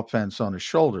the offense on his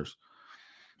shoulders.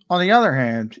 On the other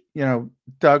hand,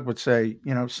 Doug would say,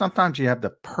 sometimes you have the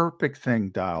perfect thing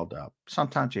dialed up.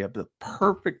 Sometimes you have the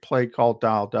perfect play call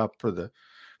dialed up for the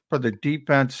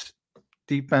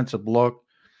defensive look,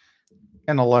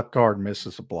 and the left guard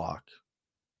misses a block.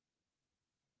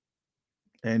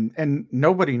 And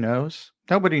nobody knows.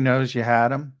 Nobody knows you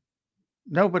had him.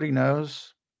 Nobody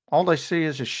knows. All they see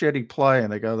is a shitty play,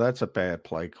 and they go, that's a bad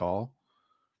play call.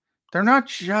 They're not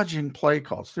judging play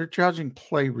calls. They're judging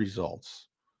play results.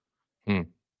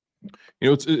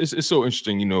 It's so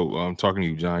interesting. Talking to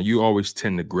you, John. You always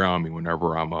tend to ground me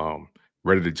whenever I'm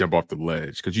ready to jump off the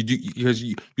ledge because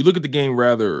you look at the game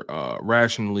rather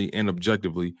rationally and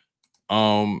objectively,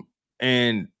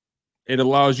 and it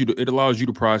allows you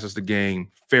to process the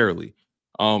game fairly.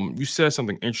 You said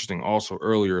something interesting also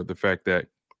earlier, the fact that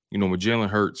with Jalen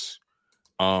Hurts,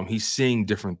 he's seeing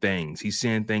different things. He's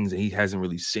seeing things that he hasn't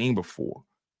really seen before.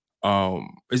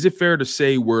 Is it fair to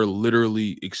say we're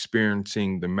literally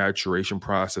experiencing the maturation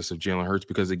process of Jalen Hurts?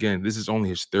 Because again, this is only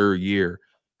his third year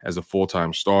as a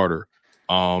full-time starter.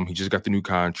 He just got the new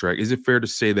contract. Is it fair to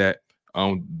say that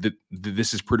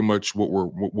this is pretty much what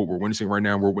we're witnessing right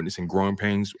now? We're witnessing growing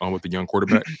pains with the young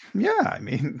quarterback. Yeah, I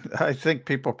mean, I think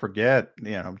people forget,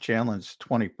 Jalen's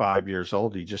 25 years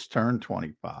old. He just turned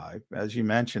 25. As you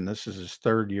mentioned, this is his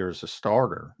third year as a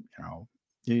starter.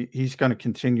 He's going to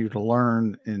continue to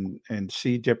learn and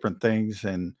see different things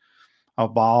and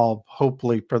evolve,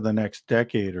 hopefully for the next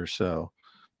decade or so,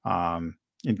 and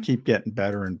keep getting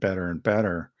better and better and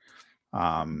better.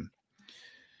 And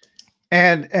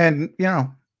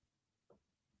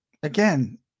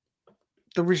again,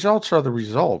 the results are the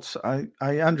results.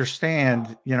 I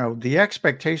understand, the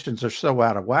expectations are so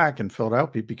out of whack in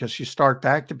Philadelphia because you start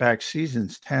back-to-back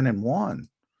seasons 10-1.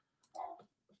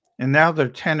 And now they're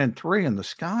 10-3 and the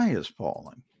sky is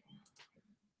falling.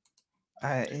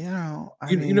 Another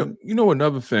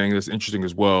thing that's interesting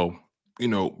as well,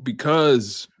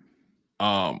 because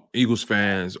Eagles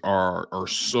fans are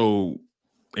so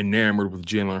enamored with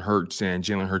Jalen Hurts and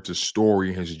Jalen Hurts'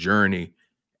 story, his journey,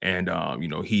 and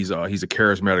he's a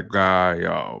charismatic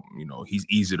guy. He's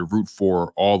easy to root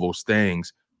for, all those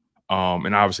things.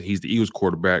 And obviously he's the Eagles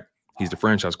quarterback. He's the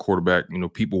franchise quarterback.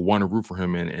 People want to root for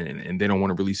him, and they don't want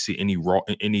to really see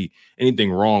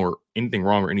anything wrong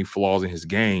or any flaws in his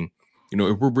game.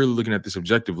 If we're really looking at this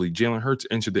objectively, Jalen Hurts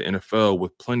entered the NFL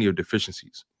with plenty of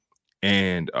deficiencies,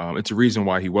 and it's a reason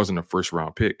why he wasn't a first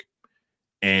round pick.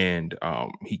 And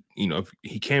he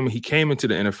came into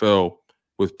the NFL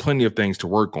with plenty of things to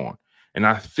work on, and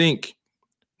I think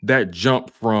that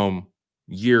jump from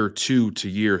year 2 to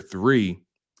year 3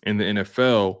 in the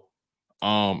NFL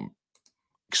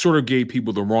sort of gave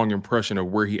people the wrong impression of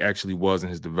where he actually was in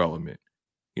his development.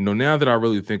 Now that I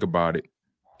really think about it,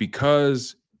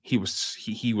 because he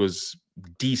was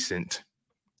decent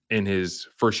in his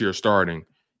first year starting,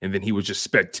 and then he was just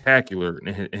spectacular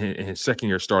in his second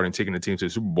year starting, taking the team to the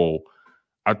Super Bowl.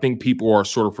 I think people are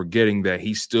sort of forgetting that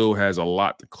he still has a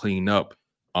lot to clean up,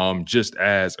 just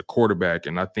as a quarterback.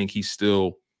 And I think he's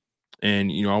still,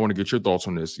 and I want to get your thoughts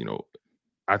on this.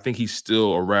 I think he's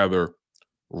still a rather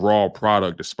raw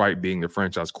product, despite being the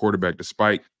franchise quarterback,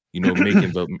 despite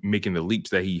making the leaps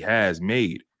that he has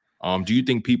made. Do you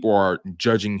think people are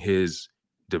judging his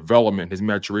development, his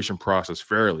maturation process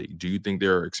fairly? Do you think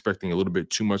they're expecting a little bit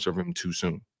too much of him too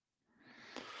soon?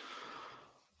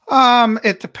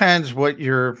 It depends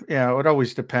it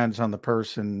always depends on the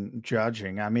person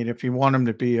judging. I mean, if you want him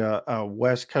to be a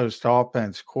West Coast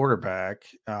offense quarterback,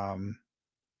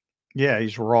 yeah,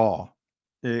 he's raw,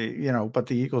 but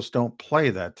the Eagles don't play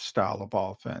that style of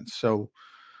offense. So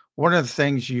one of the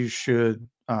things you should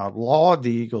laud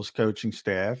the Eagles coaching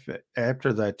staff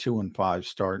after that 2-5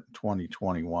 start in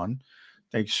 2021,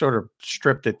 they sort of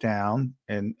stripped it down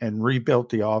and rebuilt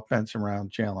the offense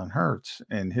around Jalen Hurts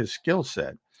and his skill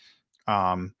set.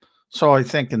 So I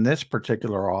think in this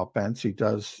particular offense, he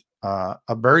does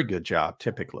a very good job,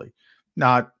 typically.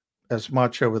 Not as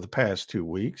much over the past 2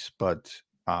 weeks, but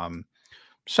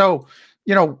so,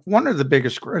 one of the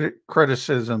biggest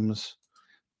criticisms,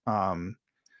 I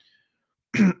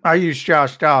use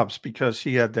Josh Dobbs because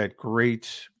he had that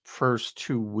great first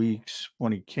 2 weeks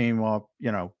when he came up,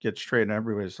 get straight, and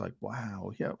everybody's like,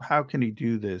 wow, how can he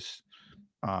do this?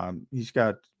 He's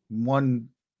got 1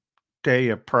 day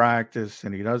of practice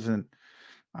and he doesn't,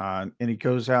 and he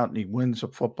goes out and he wins a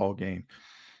football game.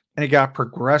 And it got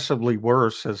progressively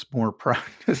worse as more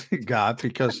practice he got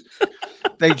because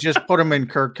they just put him in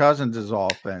Kirk Cousins'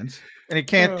 offense, and he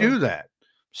can't do that.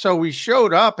 So he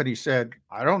showed up and he said,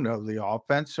 I don't know the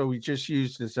offense. So he just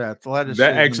used his athleticism.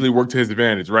 That actually worked to his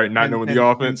advantage, right? Not knowing the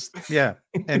offense.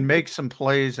 And make some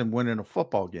plays and win in a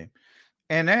football game.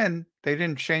 And then they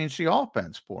didn't change the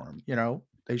offense for him.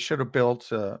 They should have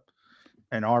built an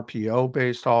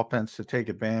RPO-based offense to take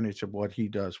advantage of what he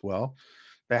does well.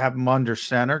 They have him under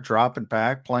center, dropping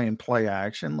back, playing play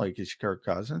action like he's Kirk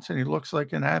Cousins, and he looks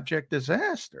like an abject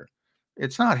disaster.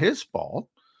 It's not his fault.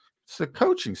 It's the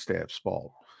coaching staff's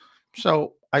fault.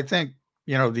 So I think,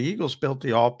 the Eagles built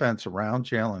the offense around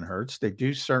Jalen Hurts. They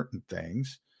do certain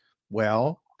things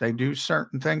well. They do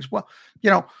certain things well.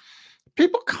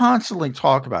 People constantly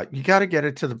talk about, you got to get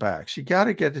it to the backs. You got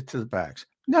to get it to the backs.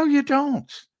 No, you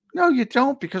don't. No, you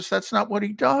don't, because that's not what he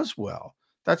does well.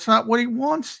 That's not what he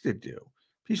wants to do.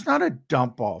 He's not a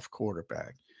dump-off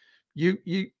quarterback.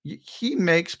 He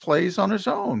makes plays on his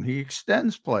own. He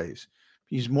extends plays.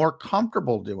 He's more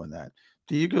comfortable doing that.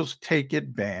 The Eagles take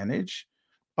advantage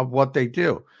of what they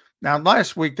do. Now,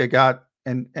 last week they got,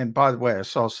 and by the way, I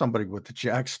saw somebody with the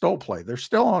Jack Stoll play. They're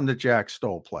still on the Jack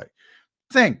Stoll play.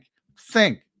 Think.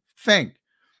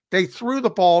 They threw the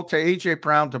ball to A.J.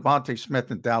 Brown, Devontae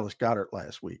Smith, and Dallas Goedert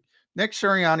last week. Nick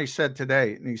Sirianni said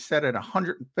today, and he said it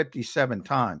 157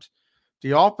 times,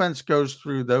 the offense goes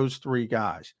through those three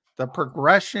guys. The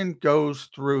progression goes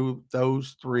through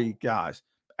those three guys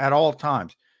at all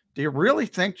times. Do you really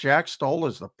think Jack Stoll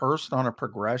is the first on a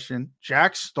progression?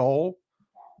 Jack Stoll?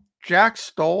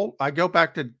 I go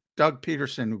back to Doug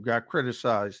Peterson, who got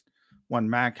criticized when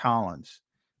Mac Hollins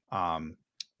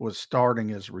was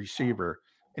starting as receiver,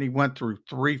 and he went through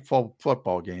 3 full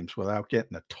football games without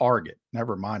getting a target,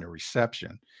 never mind a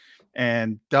reception.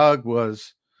 And Doug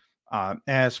was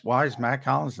asked, why is Mac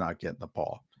Hollins not getting the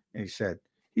ball? And he said,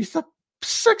 he's the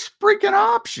 6th freaking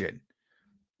option.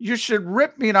 You should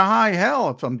rip me to high hell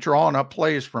if I'm drawing up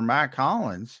plays for Mac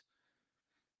Hollins.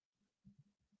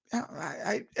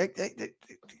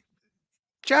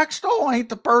 Jack Stoll ain't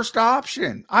the first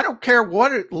option. I don't care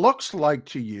what it looks like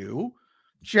to you.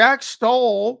 Jack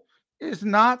Stoll is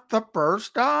not the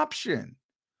first option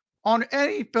on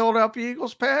any Philadelphia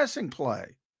Eagles passing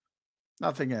play.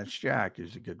 Nothing against Jack.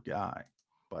 He's a good guy,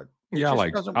 but yeah,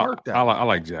 doesn't work that I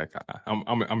like Jack.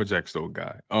 I'm a Jack Stoll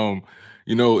guy.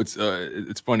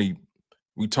 It's funny.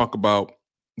 We talk about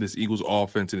this Eagles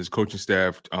offense and his coaching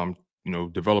staff,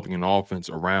 developing an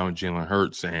offense around Jalen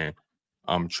Hurts and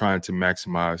trying to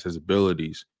maximize his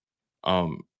abilities.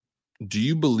 Do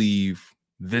you believe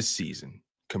this season,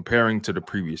 comparing to the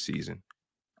previous season,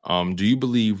 do you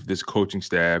believe this coaching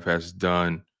staff has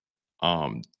done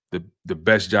the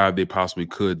best job they possibly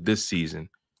could this season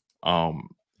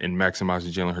in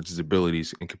maximizing Jalen Hurts'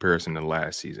 abilities in comparison to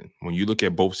last season? When you look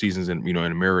at both seasons in a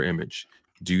mirror image,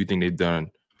 do you think they've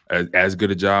done as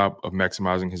good a job of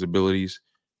maximizing his abilities?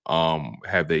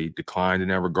 Have they declined in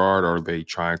that regard, or are they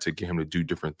trying to get him to do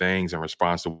different things in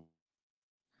response to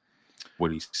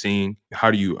what he's seeing? How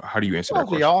do you answer that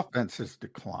question? The offense has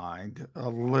declined a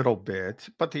little bit,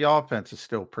 but the offense is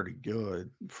still pretty good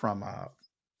from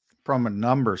a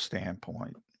number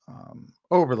standpoint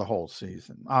over the whole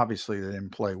season. Obviously, they didn't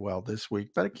play well this week,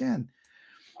 but again,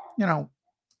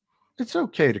 it's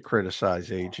okay to criticize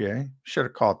AJ. Should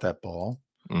have caught that ball.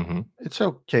 Mm-hmm. It's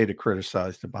okay to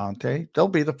criticize Devontae. They'll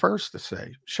be the first to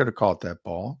say, should have caught that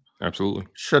ball. Absolutely.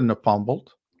 Shouldn't have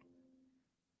fumbled.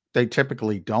 They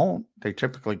typically don't. They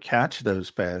typically catch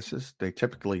those passes. They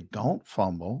typically don't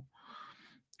fumble.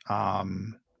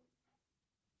 It's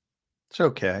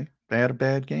okay. They had a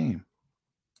bad game.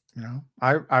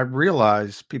 I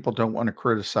realize people don't want to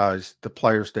criticize the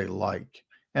players they like.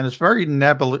 And it's very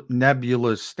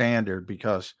nebulous standard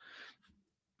because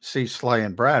see Slay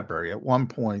and Bradbury. At one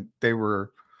point, they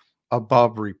were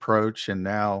above reproach, and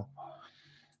now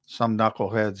some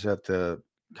knuckleheads at the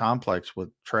complex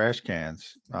with trash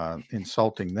cans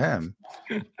insulting them.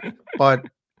 But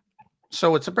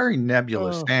so it's a very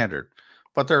nebulous standard.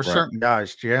 But there are certain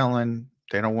guys, Jalen,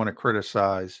 they don't want to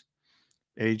criticize.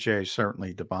 AJ,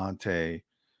 certainly Devontae,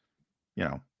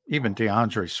 even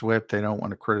DeAndre Swift, they don't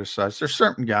want to criticize. There's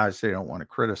certain guys they don't want to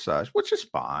criticize, which is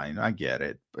fine. I get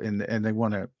it. And they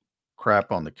want to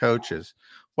crap on the coaches.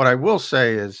 What I will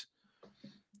say is,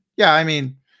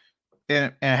 and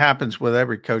it happens with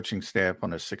every coaching staff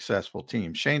on a successful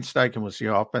team. Shane Steichen was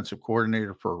the offensive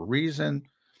coordinator for a reason.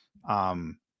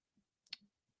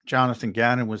 Jonathan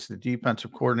Gannon was the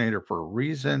defensive coordinator for a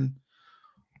reason.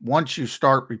 Once you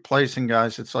start replacing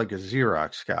guys, it's like a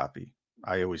Xerox copy.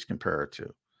 I always compare it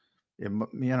to.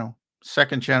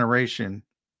 Second generation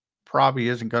probably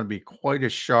isn't going to be quite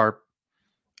as sharp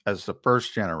as the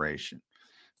first generation,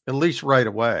 at least right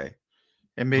away.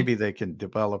 And maybe they can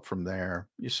develop from there.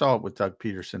 You saw it with Doug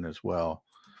Peterson as well.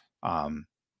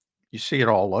 You see it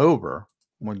all over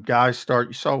when guys start.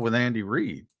 You saw it with Andy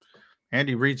Reid.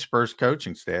 Andy Reid's first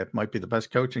coaching staff might be the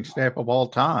best coaching staff of all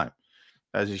time.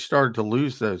 As he started to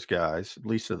lose those guys, at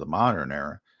least of the modern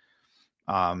era,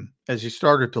 as he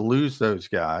started to lose those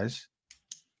guys,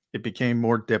 it became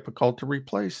more difficult to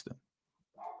replace them.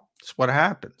 It's what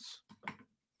happens.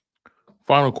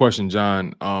 Final question,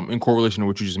 John, in correlation to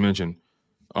what you just mentioned,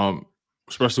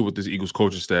 especially with this Eagles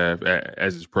coaching staff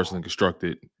as it's personally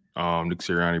constructed, Nick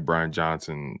Sirianni, Brian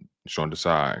Johnson, Sean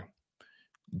Desai.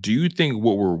 Do you think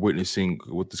what we're witnessing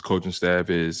with this coaching staff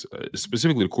is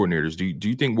specifically the coordinators? Do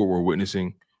you think what we're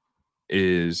witnessing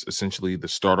is essentially the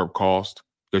startup cost?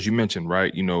 Because you mentioned,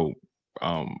 right,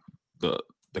 um,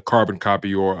 the carbon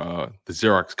copy or the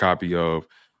Xerox copy of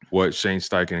what Shane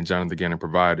Steichen and Jonathan Gannon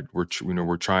provided. We're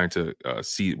trying to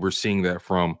we're seeing that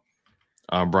from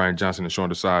Brian Johnson and Sean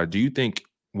Desai. Do you think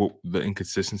what the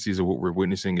inconsistencies of what we're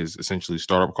witnessing is essentially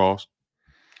startup cost?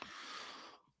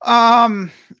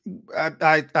 I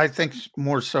think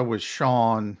more so with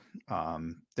Sean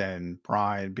than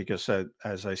Brian, because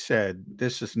as I said,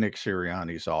 this is Nick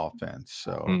Sirianni's offense,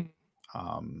 so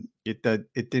it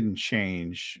didn't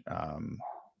change,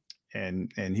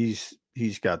 and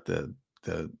he's got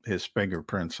his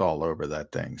fingerprints all over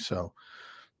that thing. So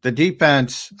the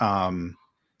defense, a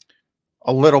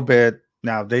little bit.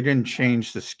 Now they didn't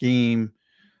change the scheme,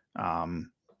 and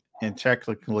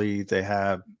technically they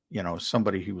have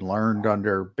somebody who learned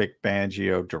under Vic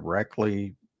Fangio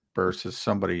directly versus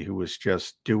somebody who was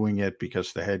just doing it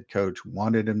because the head coach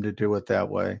wanted him to do it that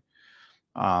way.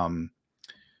 I'm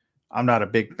not a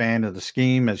big fan of the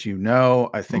scheme, as you know.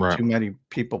 I think too many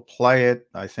people play it.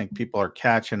 I think people are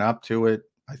catching up to it.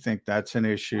 I think that's an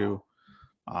issue.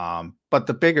 But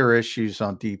the bigger issues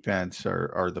on defense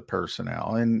are the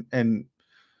personnel and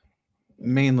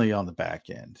mainly on the back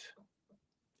end.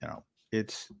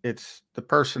 It's the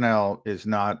personnel is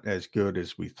not as good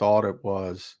as we thought it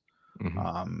was.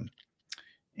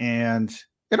 And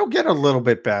it'll get a little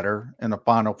bit better in the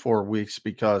final 4 weeks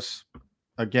because,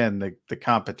 again, the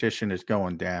competition is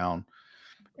going down.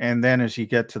 And then as you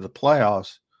get to the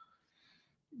playoffs,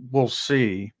 we'll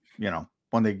see,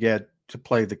 when they get to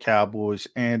play the Cowboys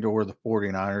and or the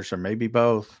 49ers, or maybe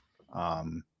both,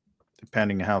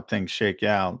 depending on how things shake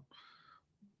out,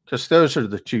 because those are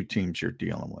the two teams you're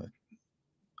dealing with.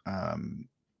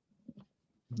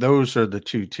 Those are the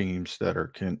two teams that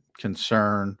are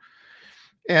concerned.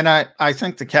 And I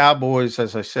think the Cowboys,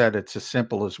 as I said, it's as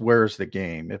simple as where's the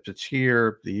game. If it's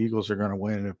here, the Eagles are going to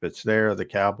win. If it's there, the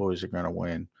Cowboys are going to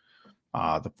win.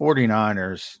 The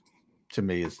 49ers, to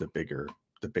me, is the bigger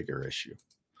issue.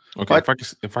 Okay,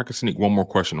 if I could sneak one more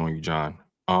question on you, John.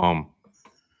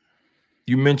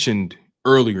 You mentioned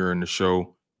earlier in the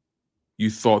show you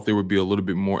thought there would be a little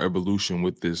bit more evolution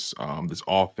with this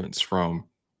offense from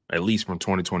at least from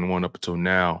 2021 up until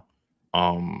now,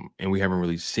 and we haven't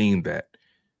really seen that.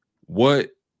 What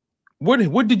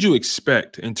did you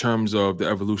expect in terms of the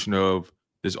evolution of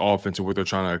this offense and what they're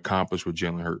trying to accomplish with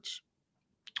Jalen Hurts?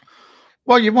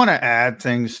 Well, you want to add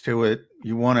things to it.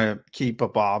 You want to keep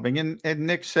evolving, and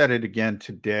Nick said it again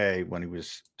today when he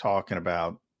was talking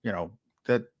about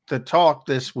that the talk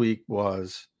this week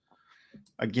was,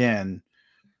 again,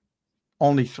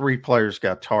 only 3 players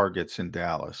got targets in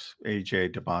Dallas,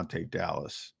 AJ, Devontae,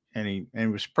 Dallas. And he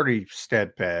was pretty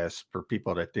steadfast for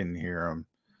people that didn't hear him.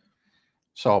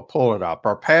 So I'll pull it up.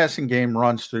 Our passing game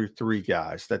runs through 3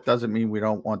 guys. That doesn't mean we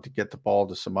don't want to get the ball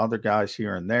to some other guys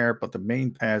here and there, but the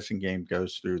main passing game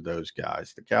goes through those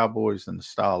guys. The Cowboys and the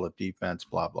style of defense,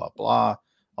 blah, blah, blah,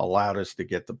 allowed us to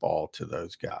get the ball to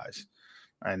those guys.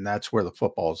 And that's where the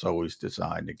football is always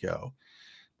designed to go.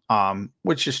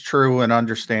 Which is true and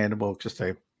understandable because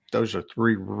those are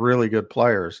 3 really good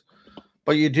players.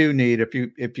 But you do need, if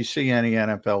you see any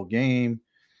NFL game,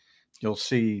 you'll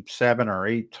see 7 or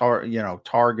 8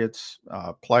 targets,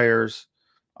 players.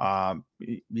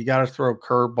 You got to throw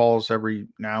curveballs every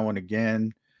now and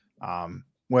again,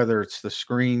 whether it's the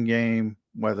screen game,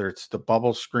 whether it's the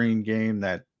bubble screen game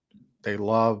that they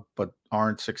love but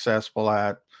aren't successful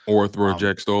at, or throw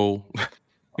Jack Stoll.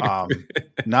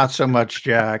 Not so much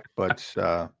Jack, but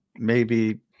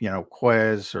maybe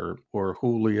Quez or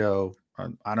Julio.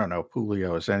 I don't know if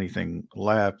Julio has anything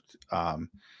left.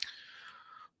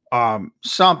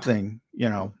 Something,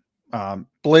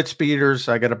 blitz beaters.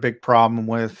 I got a big problem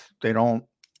with. They don't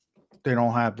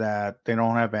have that. They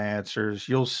don't have answers.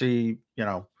 You'll see,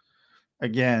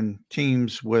 again,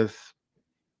 teams with,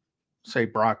 say,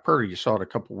 Brock Purdy. You saw it a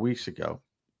couple of weeks ago.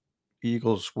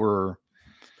 Eagles were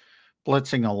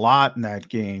blitzing a lot in that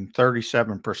game,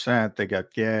 37%. They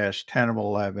got gashed, 10 of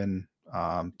 11,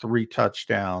 3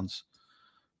 touchdowns.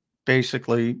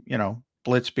 Basically,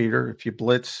 blitz beater. If you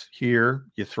blitz here,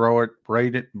 you throw it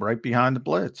right behind the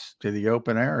blitz to the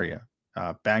open area.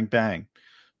 Bang, bang.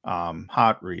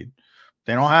 Hot read.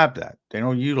 They don't have that. They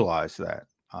don't utilize that.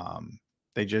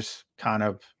 They just kind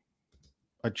of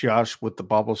adjust with the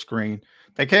bubble screen.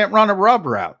 They can't run a rub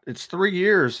route. It's 3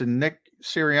 years, and Nick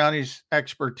Sirianni's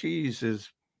expertise is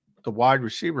the wide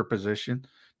receiver position,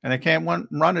 and they can't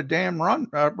run a damn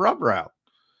rub route.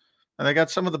 And they got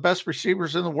some of the best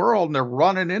receivers in the world, and they're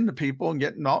running into people and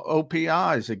getting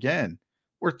OPIs again.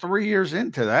 We're 3 years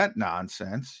into that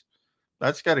nonsense.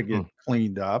 That's got to get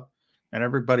cleaned up. And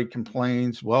everybody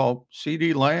complains, well,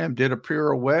 CD Lamb did a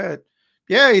pirouette.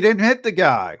 Yeah, he didn't hit the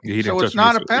guy. Yeah, so it's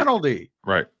not a penalty.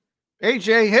 Right.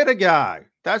 AJ hit a guy.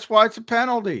 That's why it's a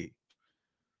penalty.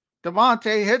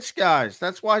 Devontae hits guys.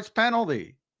 That's why it's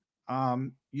penalty.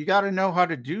 You got to know how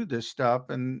to do this stuff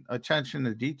and attention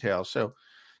to detail. So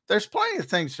there's plenty of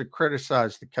things to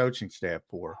criticize the coaching staff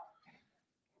for.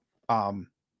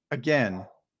 Again,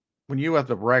 when you have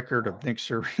the record of Nick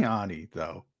Sirianni,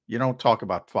 though, you don't talk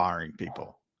about firing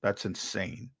people. That's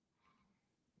insane.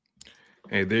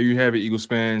 Hey, there you have it, Eagles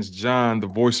fans. John, the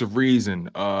voice of reason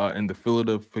in the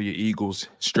Philadelphia Eagles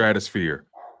stratosphere.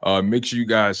 Make sure you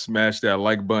guys smash that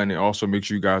like button, and also make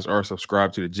sure you guys are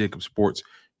subscribed to the Jacob Sports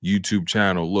YouTube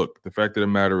channel. Look, the fact of the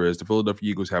matter is the Philadelphia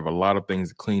Eagles have a lot of things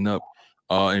to clean up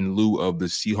in lieu of the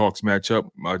Seahawks matchup.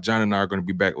 John and I are going to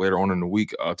be back later on in the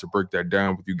week to break that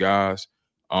down with you guys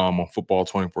on Football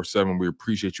 24/7. We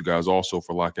appreciate you guys also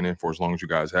for locking in for as long as you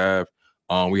guys have.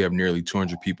 We have nearly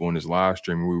 200 people in this live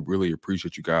stream, and we really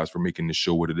appreciate you guys for making this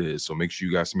show what it is. So make sure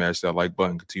you guys smash that like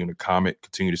button, continue to comment,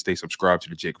 continue to stay subscribed to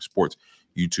the Jacob Sports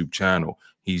YouTube channel.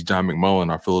 He's John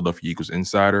McMullen, our Philadelphia Eagles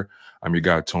insider. I'm your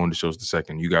guy, Tone DeShields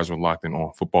II. You guys are locked in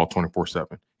on Football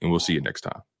 24/7, and we'll see you next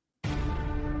time.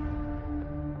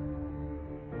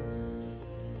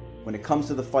 When it comes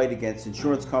to the fight against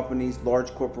insurance companies,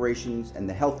 large corporations, and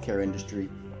the healthcare industry,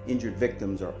 injured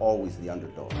victims are always the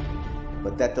underdog.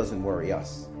 But that doesn't worry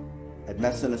us. At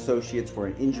Messon Associates, we're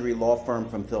an injury law firm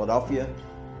from Philadelphia,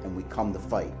 and we come to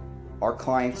fight. Our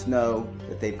clients know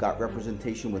that they've got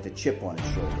representation with a chip on its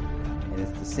shoulder, and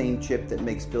it's the same chip that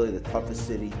makes Philly the toughest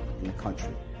city in the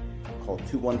country. Call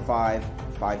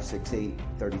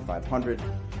 215-568-3500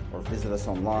 or visit us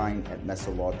online at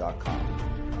messalaw.com.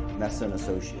 Messon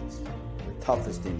Associates, the toughest injury